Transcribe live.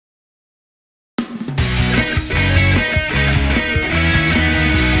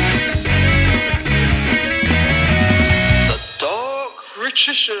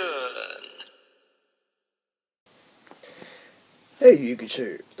Richician! Hey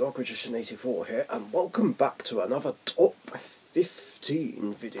YouTube, Richician84 here, and welcome back to another Top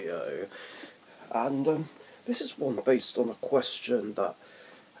 15 video. And this is one based on a question that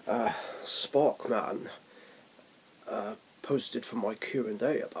Sparkman posted from my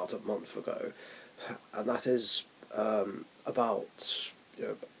Q&A about a month ago, and that is about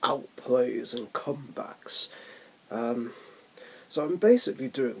outplays and comebacks. So I'm basically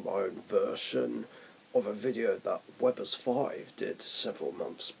doing my own version of a video that Weber's 5 did several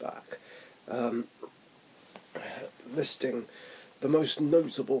months back, listing the most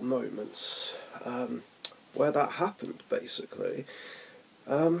notable moments where that happened, basically.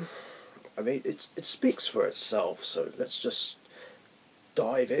 I mean, it speaks for itself, so let's just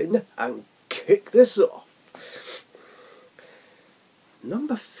dive in and kick this off.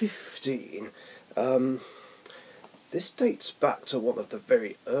 Number 15. This dates back to one of the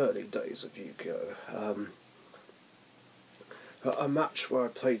very early days of Yu-Gi-Oh! A match where I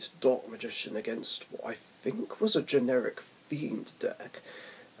played Dark Magician against what I think was a generic Fiend deck.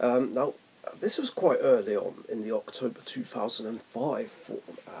 Now, this was quite early on in the October 2005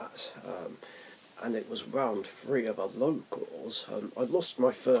 format, and it was round 3 of a locals. I lost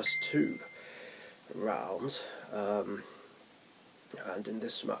my first 2 rounds, and in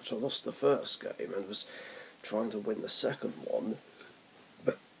this match I lost the first game and was trying to win the second one.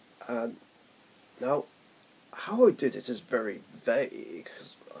 Now, how I did it is very vague,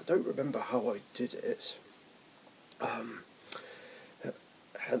 because I don't remember how I did it,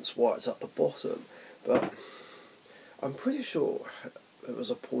 hence why it's at the bottom, but I'm pretty sure there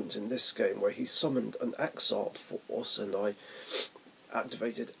was a point in this game where he summoned an exiled force and I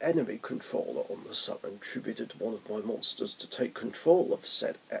activated enemy controller on the summon, tributed one of my monsters to take control of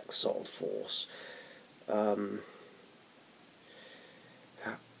said exiled force.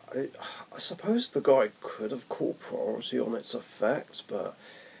 I suppose the guy could have called priority on its effect, but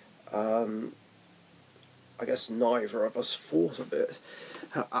I guess neither of us thought of it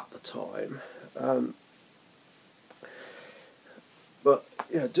at the time. But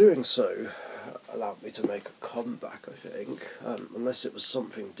yeah, doing so allowed me to make a comeback, I think, unless it was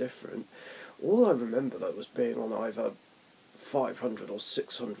something different. All I remember, though, was being on either 500 or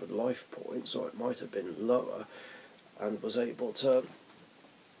 600 life points, or it might have been lower, and was able to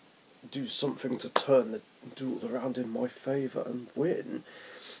do something to turn the duel around in my favour and win,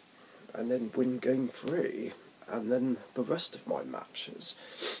 and then win game 3, and then the rest of my matches.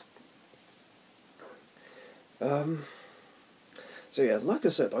 So yeah, like I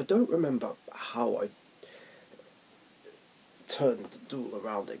said, I don't remember how I turned the duel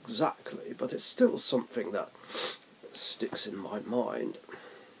around exactly, but it's still something that sticks in my mind.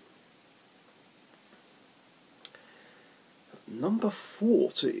 Number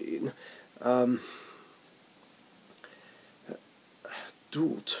 14,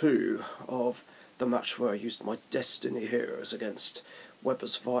 Duel 2 of the match where I used my Destiny Heroes against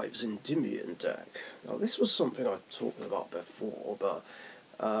Weber's 5's Endymion deck. Now, this was something I've talked about before, but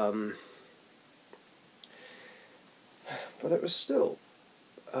it was still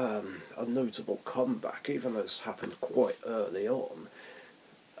a notable comeback, even though this happened quite early on.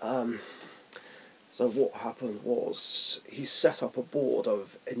 So what happened was, he set up a board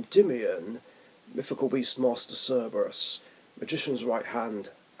of Endymion, Mythical Beast Master Cerberus, Magician's Right Hand,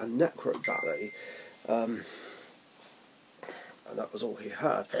 and Necro Valley, and that was all he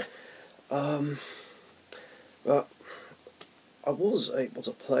had. But I was able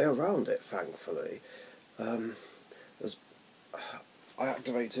to play around it, thankfully. As I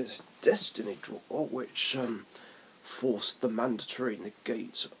activated Destiny Draw, which forced the mandatory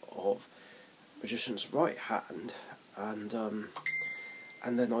negate of Magician's Right Hand, and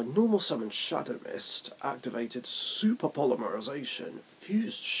then I normal summoned Shadow Mist, activated Super Polymerization,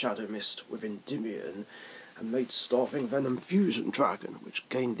 fused Shadow Mist with Endymion, and made Starving Venom Fusion Dragon, which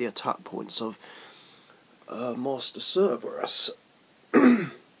gained the attack points of Master Cerberus. And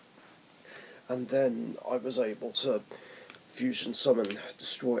then I was able to fusion summon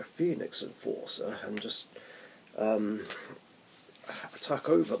Destroyer Phoenix Enforcer and just attack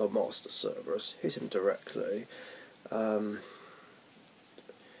over the Master Cerberus, hit him directly. Can't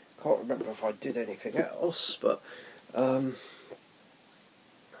remember if I did anything else, but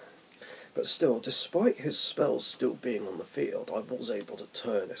still, despite his spells still being on the field, I was able to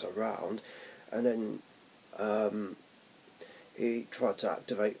turn it around, and then he tried to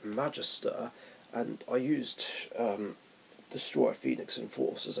activate Magister, and I used Destroyer Phoenix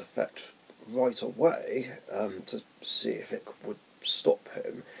Enforcer's effect right away to see if it would stop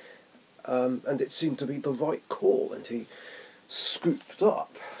him, and it seemed to be the right call, and he scooped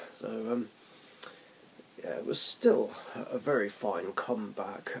up. So yeah, it was still a very fine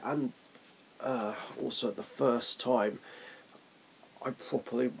comeback, and also the first time I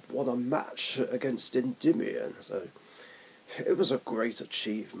properly won a match against Endymion. So it was a great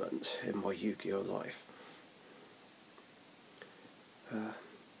achievement in my Yu-Gi-Oh life.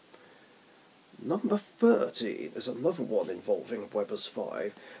 Number 30, there's another one involving Weber's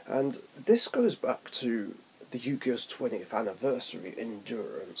 5, and this goes back to the Yu-Gi-Oh's 20th anniversary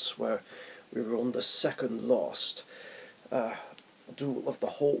Endurance, where we were on the second last duel of the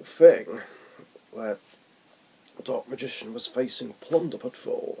whole thing, where Dark Magician was facing Plunder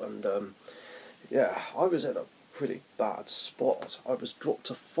Patrol, and yeah, I was in a pretty bad spot. I was dropped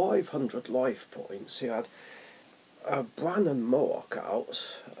to 500 life points. He had Bran and Moak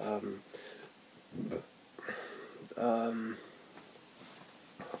out,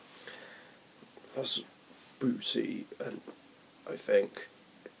 plus Booty and I think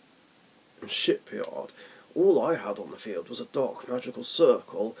and Shipyard. All I had on the field was a Dark Magical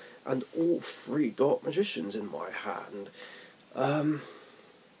Circle and all 3 Dark Magicians in my hand.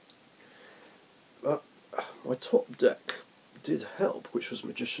 But my top deck did help, which was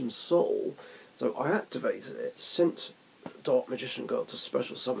Magician's Soul. So I activated it, sent Dark Magician Girl to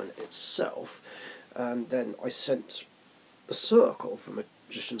special summon itself, and then I sent the Circle from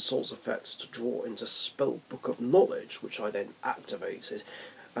Magician's Soul's effects to draw into Spellbook of Knowledge, which I then activated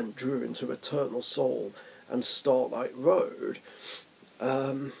and drew into Eternal Soul and Starlight Road.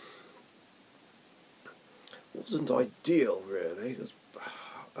 Wasn't ideal, really, because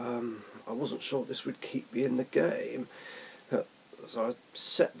I wasn't sure this would keep me in the game. So I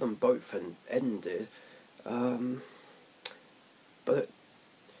set them both and ended. But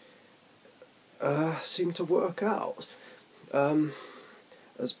it seemed to work out.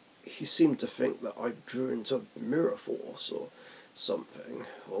 As he seemed to think that I drew into Mirror Force or something,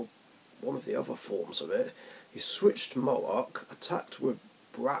 or one of the other forms of it. He switched Moak, attacked with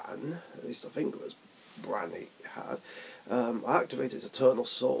Bran, at least I think it was Bran he had. I activated Eternal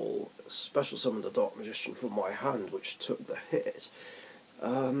Soul, special summoned a Dark Magician from my hand, which took the hit.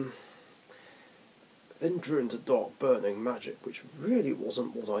 Then drew into Dark Burning Magic, which really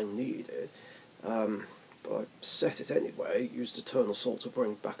wasn't what I needed. But I set it anyway, used Eternal Soul to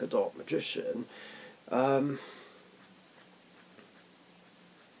bring back a Dark Magician. And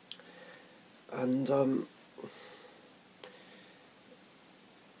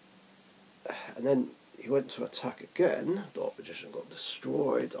then he went to attack again. Dark Magician got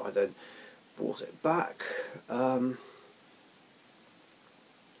destroyed. I then brought it back. Now,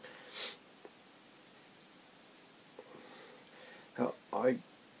 I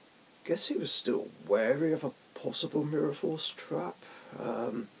guess he was still wary of a possible Mirror Force trap.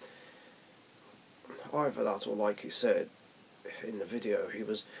 Either that or, like he said in the video, he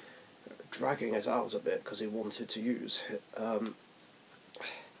was dragging it out a bit because he wanted to use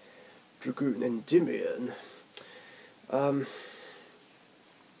Dragoon Endymion. But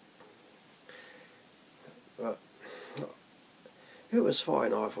it was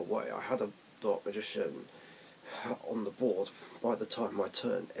fine either way. I had a Dark Magician on the board by the time my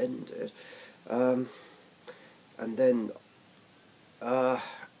turn ended. And then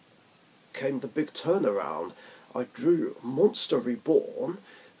came the big turnaround. I drew Monster Reborn,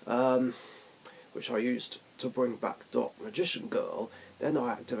 which I used to bring back Dark Magician Girl. Then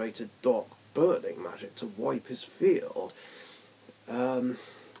I activated Dark Burning Magic to wipe his field.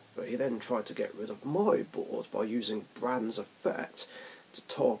 But he then tried to get rid of my board by using Bran's effect to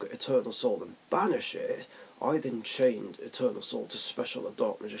target Eternal Soul and banish it. I then chained Eternal Soul to special a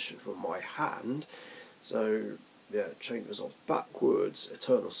Dark Magician from my hand. So, yeah, chain resolved backwards.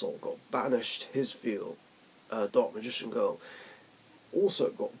 Eternal Soul got banished. His field, Dark Magician Girl, also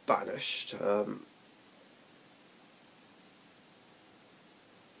got banished.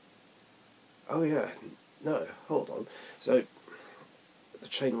 Oh yeah, no, hold on. So, the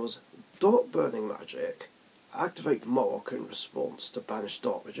chain was Dark Burning Magic, activate Moak in response to banish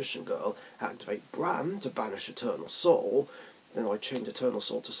Dark Magician Girl, activate Bran to banish Eternal Soul, then I chained Eternal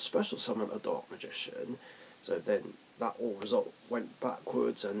Soul to special summon a Dark Magician, so then that all result went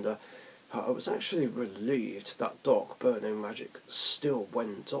backwards, and I was actually relieved that Dark Burning Magic still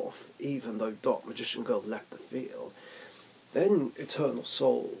went off, even though Dark Magician Girl left the field. Then Eternal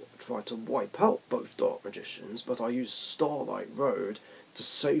Soul tried to wipe out both Dark Magicians, but I used Starlight Road to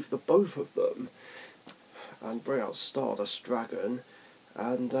save the both of them and bring out Stardust Dragon,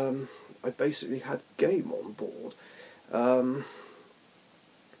 and I basically had game on board.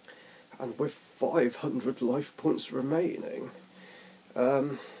 And with 500 life points remaining.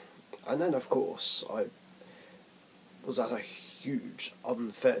 And then, of course, I was at a huge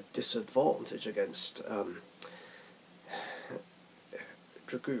unfair disadvantage against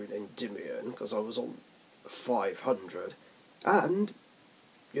Dragoon Endymion, because I was on 500, and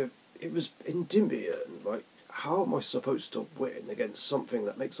it was Endymion. Like, how am I supposed to win against something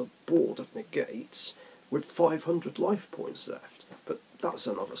that makes a board of negates with 500 life points left? But that's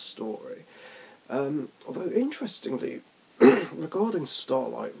another story. Although, interestingly, regarding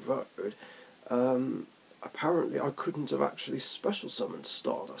Starlight Road, apparently I couldn't have actually special summoned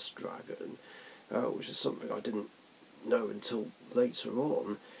Stardust Dragon, which is something I didn't know until later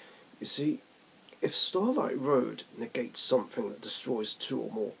on. You see, if Starlight Road negates something that destroys 2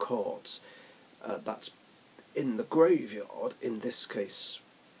 or more cards, that's in the graveyard, in this case,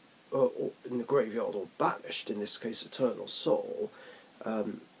 or in the graveyard or banished, in this case Eternal Soul,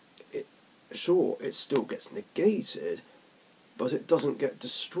 it still gets negated, but it doesn't get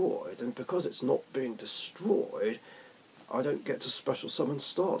destroyed, and because it's not being destroyed, I don't get to special summon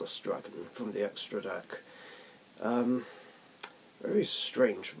Stardust Dragon from the extra deck. Very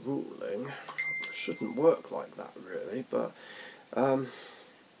strange ruling. Shouldn't work like that, really, but oh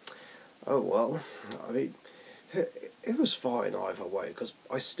well. I mean, it was fine either way, because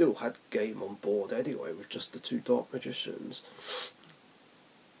I still had game on board anyway with just the 2 Dark Magicians.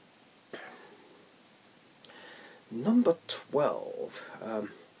 Number 12,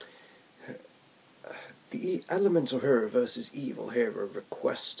 the Elemental Hero versus Evil Hero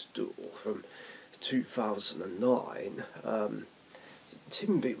Request Duel from 2009.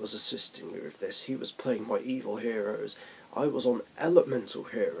 Timby was assisting me with this. He was playing my Evil Heroes. I was on Elemental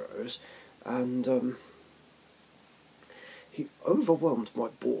Heroes, and he overwhelmed my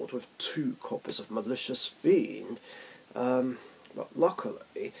board with 2 copies of Malicious Fiend, but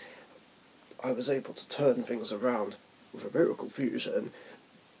luckily I was able to turn things around with a Miracle Fusion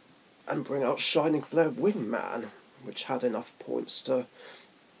and bring out Shining Flare Wingman, which had enough points to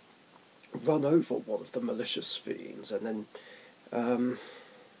run over one of the Malicious Fiends, and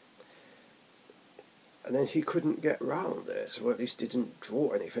then he couldn't get round it, or at least he didn't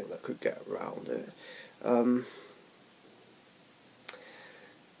draw anything that could get around it.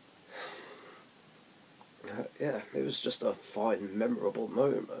 Yeah, it was just a fine, memorable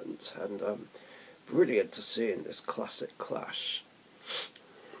moment, and brilliant to see in this classic clash.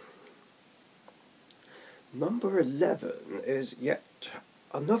 Number 11 is yet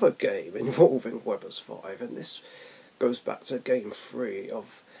another game involving Weber's 5, and this goes back to Game 3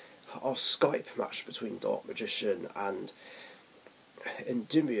 of our Skype match between Dark Magician and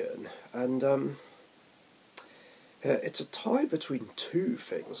Endymion, and it's a tie between 2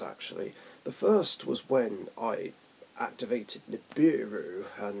 things, actually. The first was when I activated Nibiru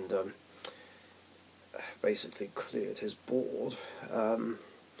and basically cleared his board,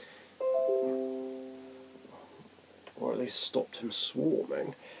 or at least stopped him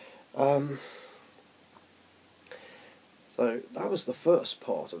swarming. So that was the first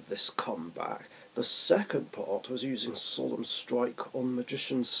part of this comeback. The second part was using Solemn Strike on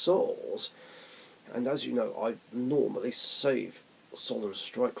Magician's Souls, and as you know, I normally save Solemn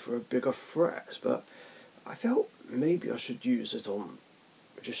Strike for a bigger threat, but I felt maybe I should use it on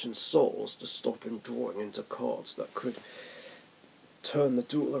Magician's Souls to stop him drawing into cards that could turn the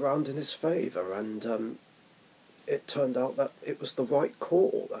duel around in his favour, and it turned out that it was the right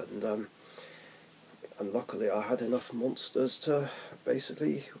call, and luckily I had enough monsters to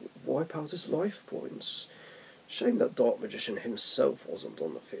basically wipe out his life points. Shame that Dark Magician himself wasn't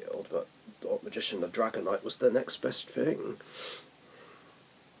on the field, but Dark Magician the Dragon Knight was the next best thing.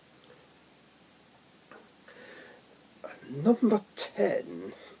 Number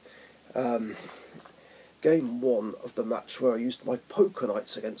 10, Game 1 of the match where I used my Poker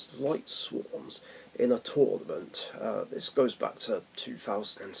Knights against Light Swarms in a tournament. This goes back to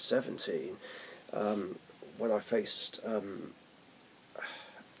 2017, when I faced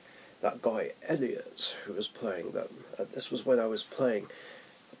that guy Elliot, who was playing them. This was when I was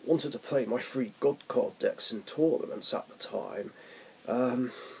wanted to play my 3 God card decks in tournaments at the time.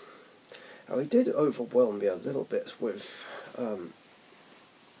 He did overwhelm me a little bit with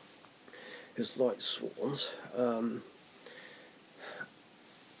his Light Swans,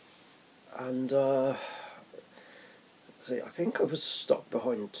 see, I think I was stuck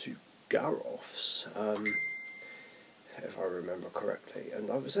behind 2 Garroths, if I remember correctly,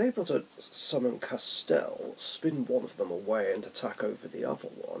 and I was able to summon Castell, spin one of them away and attack over the other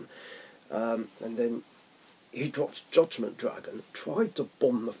one, and then he dropped Judgment Dragon, tried to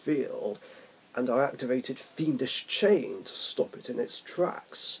bomb the field, and I activated Fiendish Chain to stop it in its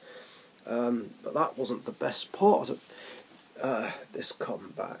tracks. But that wasn't the best part of this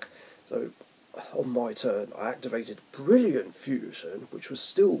comeback. So on my turn, I activated Brilliant Fusion, which was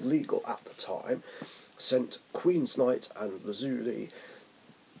still legal at the time, sent Queen's Knight and Lazuli,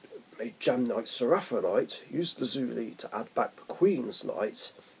 made Jam Knight Seraphonite, used Lazuli to add back the Queen's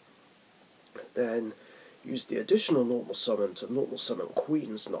Knight, then used the additional normal summon to normal summon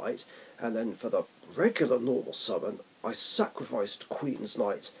Queen's Knight, and then for the regular normal summon, I sacrificed Queen's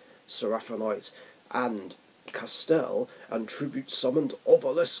Knight, Seraphonite, and Castell, and tribute summoned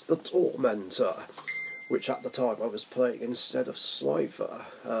Obelisk the Tormentor, which at the time I was playing instead of Slifer.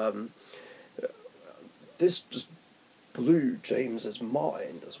 This just blew James's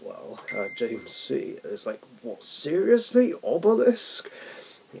mind as well. James C. It's like, what, seriously? Obelisk?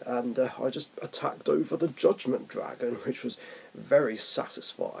 And I just attacked over the Judgment Dragon, which was very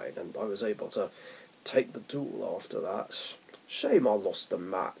satisfying, and I was able to take the duel after that. Shame I lost the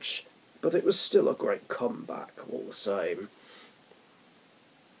match, but it was still a great comeback all the same.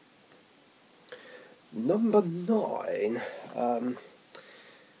 Number 9,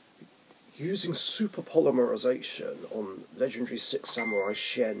 using super polymerization on legendary 6 Samurai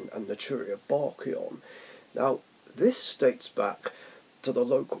Shen and Naturia Barkion. Now, this dates back to the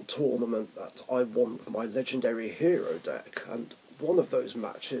local tournament that I won with my legendary hero deck, and one of those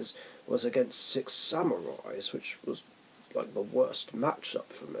matches was against 6 Samurais, which was like the worst matchup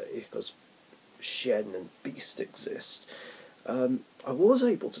for me, because Shen and Beast exist. I was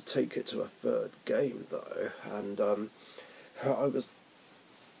able to take it to a third game though, and I was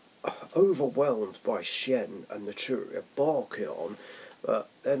overwhelmed by Shen and Naturia Barkion, but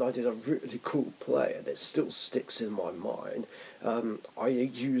then I did a really cool play, and it still sticks in my mind. I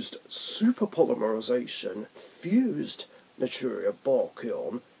used super polymerization, fused Naturia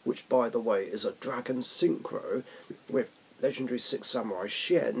Barkion, which by the way is a dragon synchro, with legendary 6 Samurai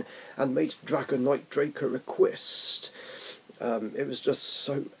Shen, and made Dragon Knight Draco Request. It was just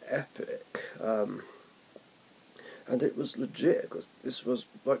so epic, and it was legit, because this was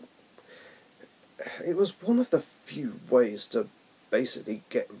like, it was one of the few ways to basically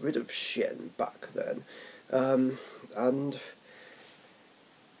get rid of Shen back then, and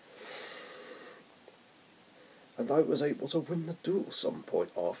I was able to win the duel some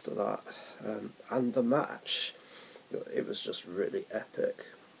point after that, and the match. It was just really epic.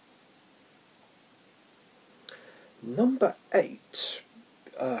 Number 8,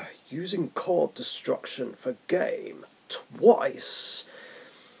 using card destruction for game twice.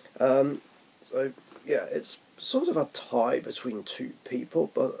 So yeah, it's sort of a tie between two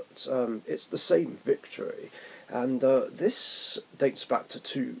people, but it's the same victory, and this dates back to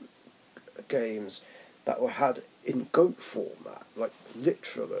 2 games that were had in GOAT format, like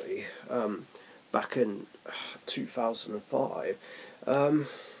literally, back in 2005. Now,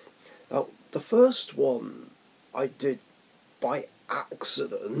 the first one I did by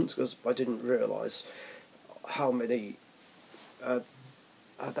accident, because I didn't realise how many that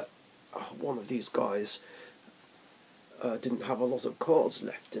one of these guys didn't have a lot of cards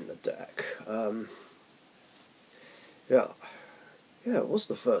left in the deck. Yeah, it was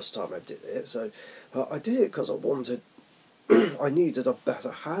the first time I did it, so I did it because I wanted, I needed a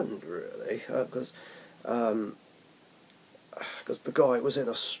better hand, really, because the guy was in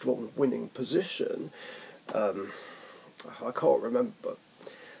a strong winning position. I can't remember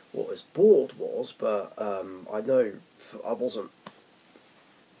what his board was, but I know I wasn't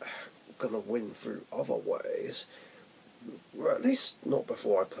going to win through other ways, or at least not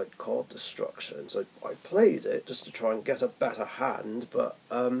before I played card destruction. So I played it just to try and get a better hand, but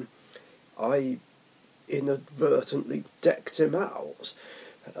I inadvertently decked him out.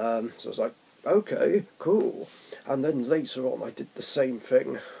 So I was like, okay, cool. And then later on I did the same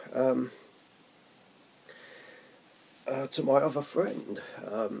thing to my other friend,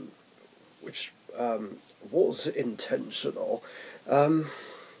 which was intentional.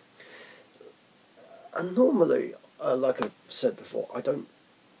 And normally, like I've said before, I don't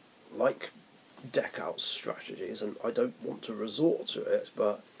like deck out strategies, and I don't want to resort to it,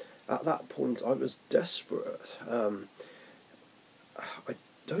 but at that point I was desperate. I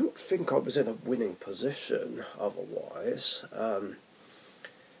don't think I was in a winning position otherwise. I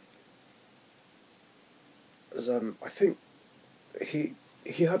think he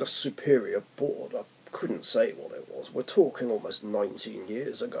had a superior board. I couldn't say what it was. We're talking almost 19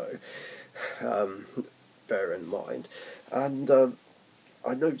 years ago, bear in mind. And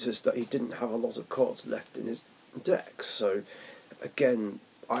I noticed that he didn't have a lot of cards left in his deck, so again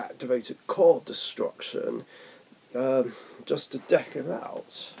I activated card destruction just to deck him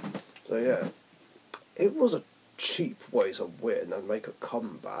out. So yeah, it was a cheap way to win and make a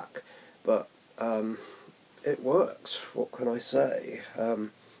comeback, but it worked, what can I say?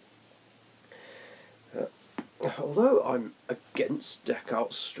 although I'm against deck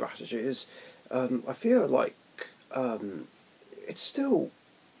out strategies, I feel like it's still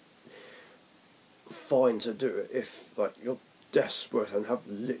fine to do it if like you're desperate and have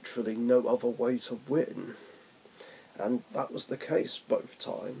literally no other way to win, and that was the case both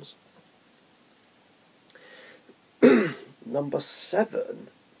times. Number 7,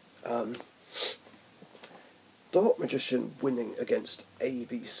 Dark Magician winning against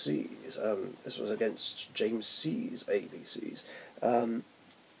ABCs. This was against James C's ABCs. Now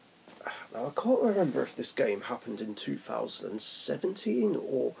I can't remember if this game happened in 2017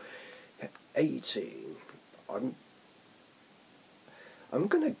 or 18. I'm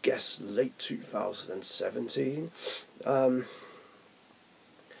gonna guess late 2017.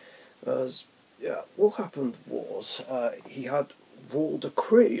 As yeah, what happened was he had Royal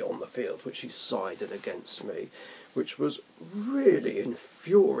Decree on the field, which he sided against me, which was really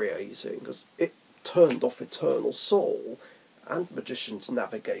infuriating because it turned off Eternal Soul and Magician's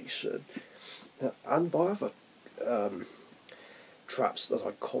Navigation and my other traps that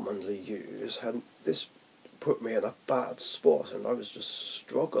I commonly use, and this put me in a bad spot, and I was just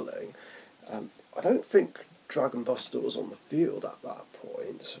struggling. I don't think Dragon Buster was on the field at that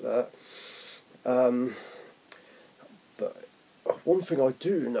point, but one thing I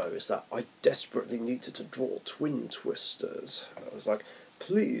do know is that I desperately needed to draw Twin Twisters. I was like,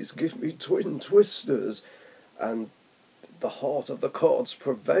 please give me Twin Twisters, and the heart of the cards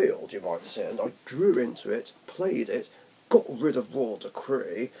prevailed, you might say, and I drew into it, played it, got rid of Royal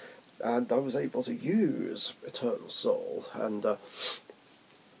Decree, and I was able to use Eternal Soul, and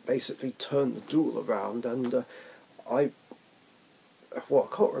basically turn the duel around, and I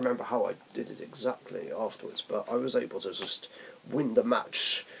can't remember how I did it exactly afterwards, but I was able to just win the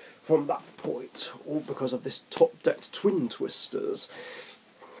match from that point, all because of this top-decked Twin Twisters.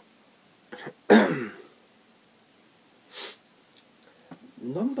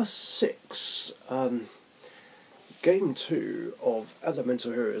 Number 6, Game 2 of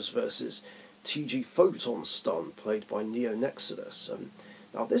Elemental Heroes versus TG Photon Stun, played by Neo Nexodus.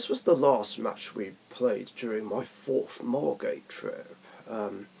 Now this was the last match we played during my 4th Margate trip.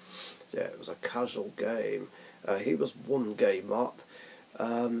 Yeah, it was a casual game. He was 1 game up,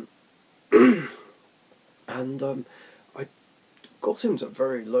 and I got him to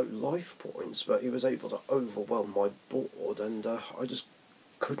very low life points, but he was able to overwhelm my board, and I just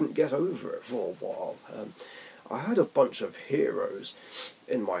couldn't get over it for a while. I had a bunch of heroes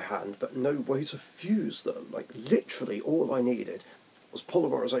in my hand, but no way to fuse them. Like, literally all I needed was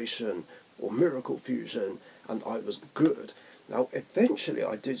polymerization or miracle fusion, and I was good. Now, eventually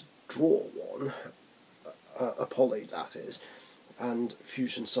I did draw one, a poly that is, and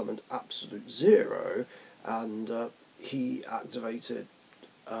fusion summoned Absolute Zero, and he activated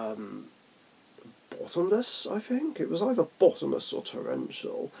Bottomless, I think. It was either Bottomless or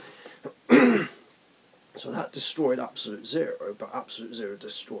Torrential. So that destroyed Absolute Zero, but Absolute Zero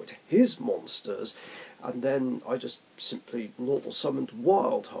destroyed his monsters, and then I just simply normal summoned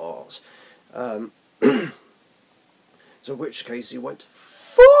Wild Heart. To which case he went,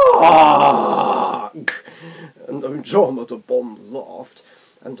 fuck! And Andromeda Bomb laughed,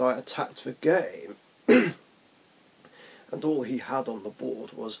 and I attacked the game. And all he had on the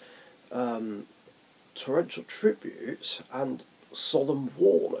board was Torrential Tribute and Solemn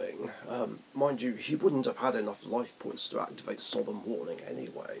Warning. Mind you, he wouldn't have had enough life points to activate Solemn Warning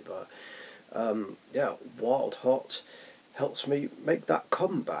anyway, but yeah, Wild Heart helped me make that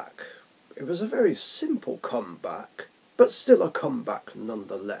comeback. It was a very simple comeback, but still a comeback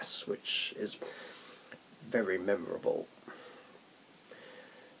nonetheless, which is very memorable.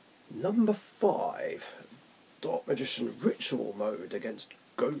 Number 5, Dark Magician Ritual Mode against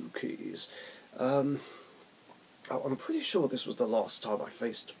Gokis. I'm pretty sure this was the last time I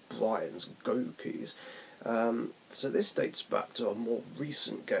faced Brian's Gokis. So this dates back to a more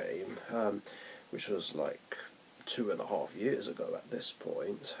recent game, which was like 2.5 years ago at this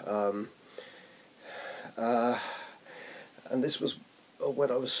point. And this was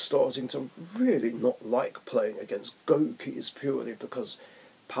when I was starting to really not like playing against Gokis, purely because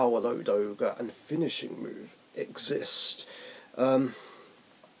Power Load Ogre and Finishing Move exist. And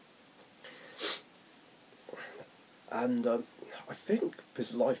I think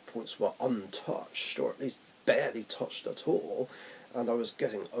his life points were untouched, or at least barely touched at all, and I was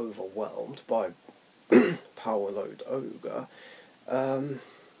getting overwhelmed by Power Load Ogre.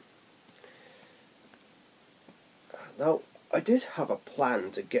 Now, I did have a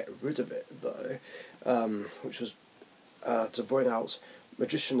plan to get rid of it, though, which was to bring out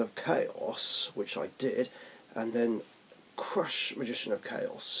Magician of Chaos, which I did, and then crush Magician of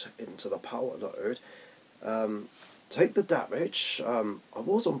Chaos into the Power Load, take the damage. I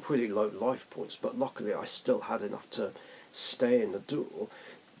was on pretty low life points, but luckily I still had enough to stay in the duel.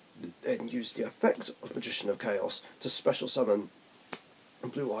 Then use the effect of Magician of Chaos to special summon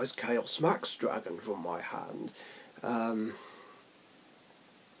Blue Eyes Chaos Max Dragon from my hand.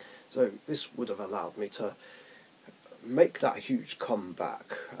 So this would have allowed me to make that huge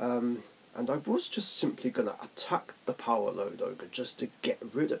comeback. And I was just simply going to attack the Power Load Ogre just to get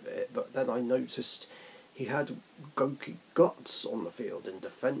rid of it, but then I noticed he had Goki Guts on the field in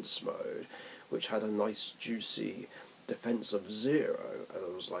defense mode, which had a nice juicy defense of 0, and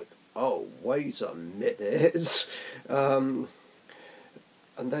I was like, oh, wait a minute. And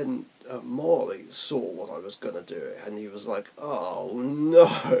then Morley saw what I was going to do, and he was like, oh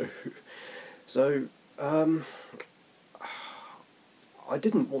no. So I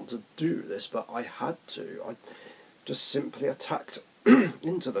didn't want to do this, but I had to. I just simply attacked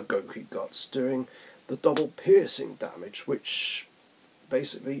into the Goki Guts, doing the double piercing damage, which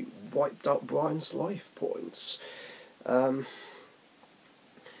basically wiped out Brian's life points. So,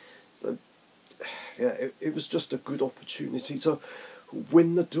 yeah, it was just a good opportunity to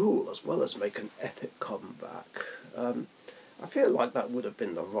win the duel as well as make an epic comeback. I feel like that would have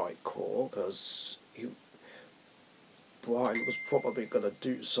been the right call, because Brian was probably going to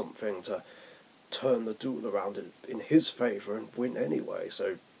do something to turn the duel around in his favour and win anyway,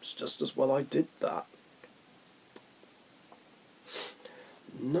 so it's just as well I did that.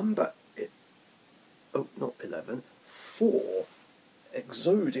 Number 4,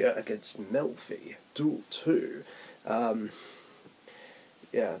 Exodia against Melfi, Duel 2.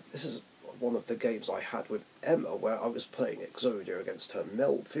 Yeah, this is one of the games I had with Emma, where I was playing Exodia against her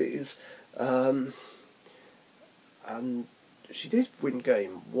Melfis, and she did win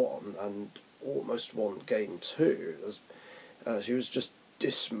game 1 and almost won game 2, as she was just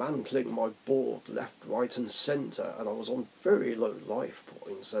dismantling my board left, right and centre, and I was on very low life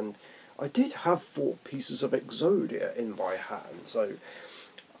points, and I did have 4 pieces of Exodia in my hand, so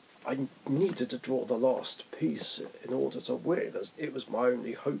I needed to draw the last piece in order to win, as it was my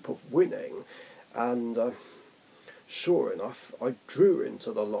only hope of winning, and sure enough, I drew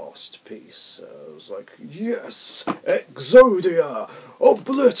into the last piece. I was like, yes, Exodia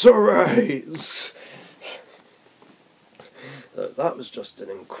obliterates! That was just an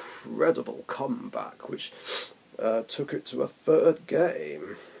incredible comeback, which took it to a 3rd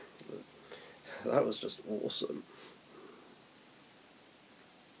game. That was just awesome.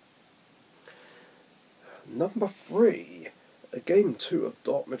 Number 3, game 2 of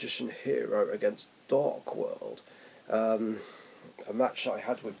Dark Magician Hero against Dark World. A match I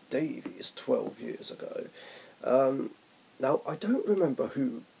had with Davies 12 years ago. Now, I don't remember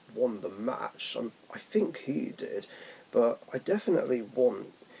who won the match. I think he did, but I definitely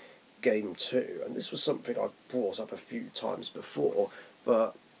won game 2, and this was something I've brought up a few times before,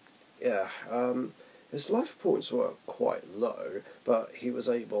 but yeah, his life points were quite low, but he was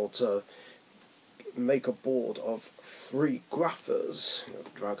able to make a board of 3 Graphers,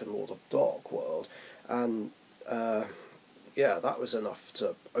 Dragon Lord of Dark World, and yeah, that was enough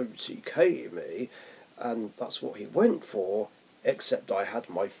to OTK me, and that's what he went for, except I had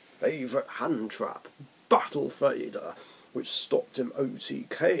my favourite hand trap, Battle Fader, which stopped him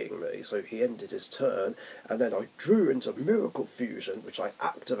OTKing me, so he ended his turn, and then I drew into Miracle Fusion, which I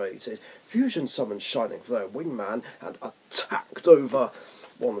activated, Fusion summoned Shining Flare Wingman, and attacked over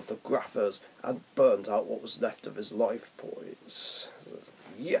one of the Graphers, and burnt out what was left of his life points.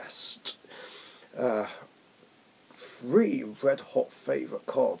 Yes! 3 red-hot favourite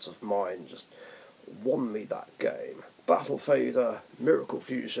cards of mine just won me that game. Battle Fader, Miracle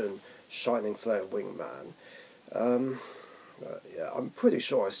Fusion, Shining Flare Wingman. Yeah, I'm pretty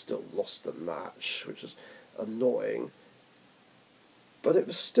sure I still lost the match, which is annoying. But it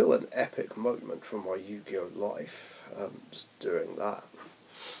was still an epic moment from my Yu-Gi-Oh! Life, just doing that.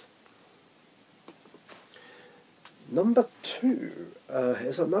 Number 2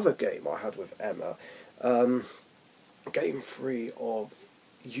 is another game I had with Emma. Game 3 of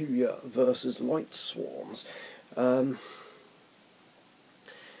Yuya versus Light Swarms. And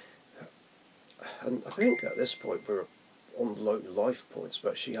I think at this point we were on low life points,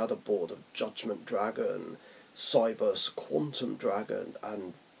 but she had a board of Judgment Dragon, Cyber's Quantum Dragon,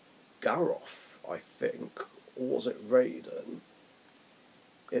 and Garoth, I think. Or was it Raiden?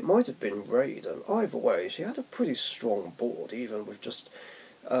 It might have been Raiden. Either way, she had a pretty strong board, even with just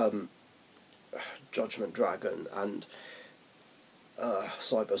Judgment Dragon and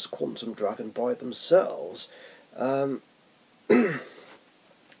Cyber's Quantum Dragon by themselves. So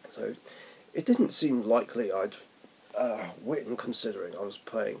it didn't seem likely I'd win, considering I was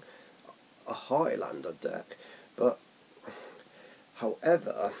playing a Highlander deck, but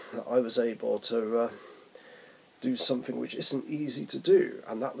however, I was able to do something which isn't easy to do,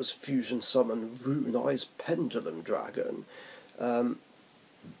 and that was fusion summon Rune Eye's Pendulum Dragon,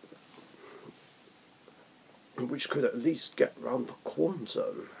 which could at least get round the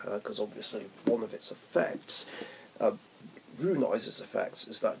quantum, because obviously one of its effects, Rune Eye's effects,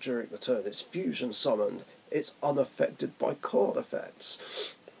 is that during the turn it's fusion summoned, it's unaffected by card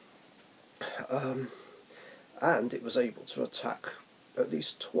effects. And it was able to attack at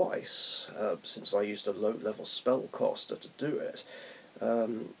least twice, since I used a low-level spellcaster to do it.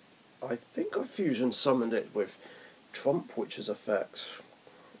 I think I fusion summoned it with Trump Witch's effect.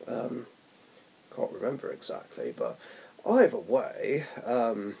 Can't remember exactly, but either way,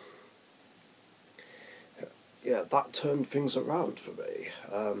 yeah, that turned things around for me.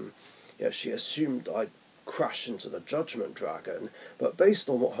 Yeah, she assumed I'd crash into the Judgment Dragon, but based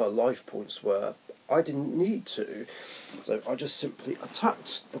on what her life points were, I didn't need to, so I just simply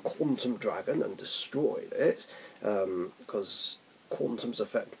attacked the Quantum Dragon and destroyed it, because Quantum's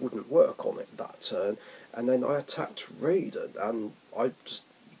effect wouldn't work on it that turn, and then I attacked Raiden, and I just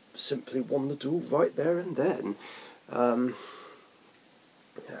simply won the duel right there and then. Yeah.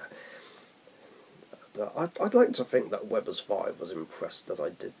 I'd like to think that Weber's 5 was impressed that I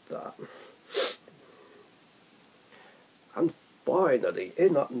did that. And finally,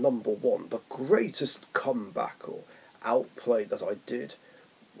 in at number 1, the greatest comeback or outplay that I did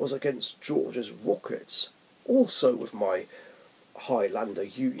was against George's Rockets, also with my Highlander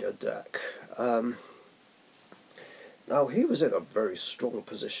Yuya deck. Now, he was in a very strong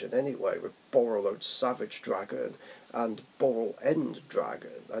position anyway, with Borreload Savage Dragon and Borrel End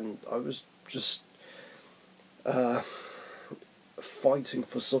Dragon, and I was just fighting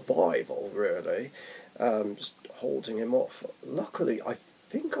for survival, really, just holding him off. Luckily, I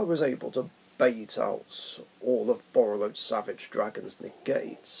think I was able to bait out all of Borreload Savage Dragon's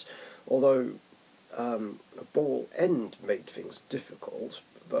negates, although Borrel End made things difficult,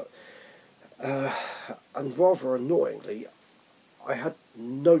 but and rather annoyingly, I had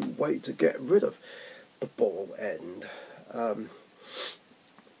no way to get rid of the Borrel End. I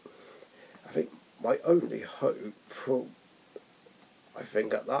think my only hope, I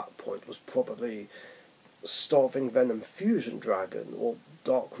think at that point, was probably Starving Venom Fusion Dragon or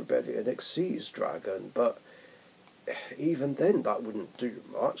Dark Rebellion Xyz Dragon, but even then that wouldn't do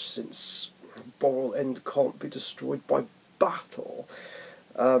much, since Borrel End can't be destroyed by battle.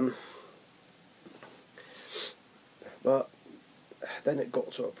 But then it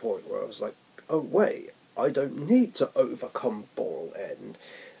got to a point where I was like, oh wait, I don't need to overcome Borrel End.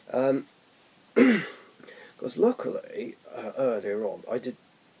 Because luckily, earlier on, I did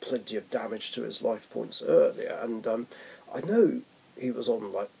plenty of damage to his life points earlier, and I know he was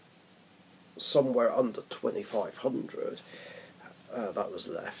on like somewhere under 2,500 that was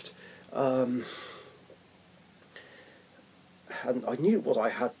left. And I knew what I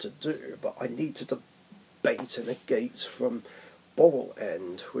had to do, but I needed to bait a negate from Borrel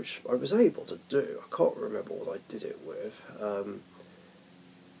End, which I was able to do. I can't remember what I did it with.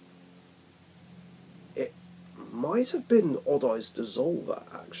 It might have been Odd Eye's Dissolver,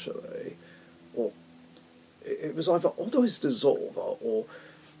 actually, or it was either Odd Eye's Dissolver or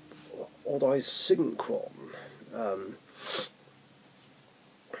Odd Eye's Synchron,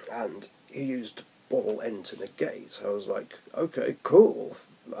 and he used Borrel End to negate. I was like, okay, cool.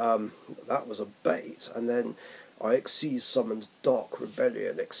 That was a bait, and then I Xyz summoned Dark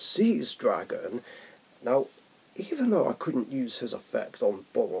Rebellion Xyz Dragon. Now, even though I couldn't use his effect on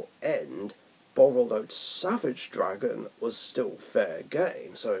Borrel End, Borreload Savage Dragon was still fair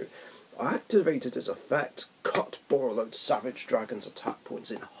game, so I activated his effect, cut Borreload Savage Dragon's attack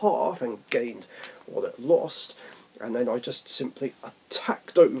points in half and gained what it lost, and then I just simply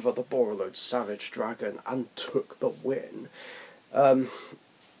attacked over the Borreload Savage Dragon and took the win.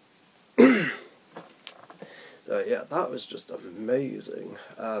 So yeah, that was just amazing.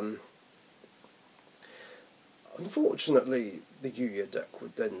 Unfortunately, the Yuya deck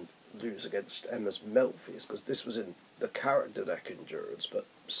would then lose against Emma's Melfi's, because this was in the character deck Endurance, but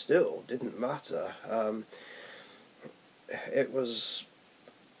still, didn't matter. It was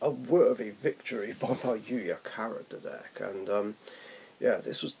a worthy victory by my Yuya character deck, and yeah,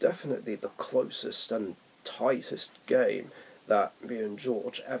 this was definitely the closest and tightest game that me and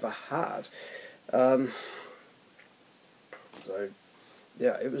George ever had. So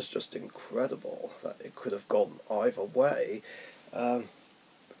yeah, it was just incredible that it could have gone either way.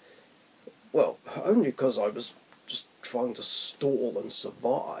 Well, only because I was just trying to stall and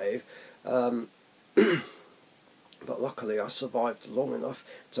survive, but luckily I survived long enough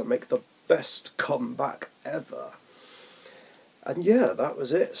to make the best comeback ever. And yeah, that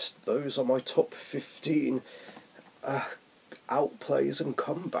was it. Those are my top 15 outplays and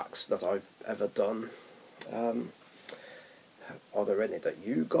comebacks that I've ever done. Are there any that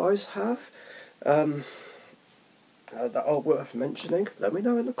you guys have that are worth mentioning? Let me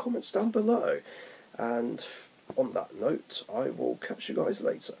know in the comments down below. And on that note, I will catch you guys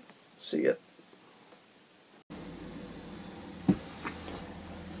later. See ya.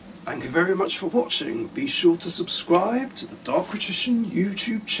 Thank you very much for watching. Be sure to subscribe to the Richician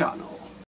YouTube channel.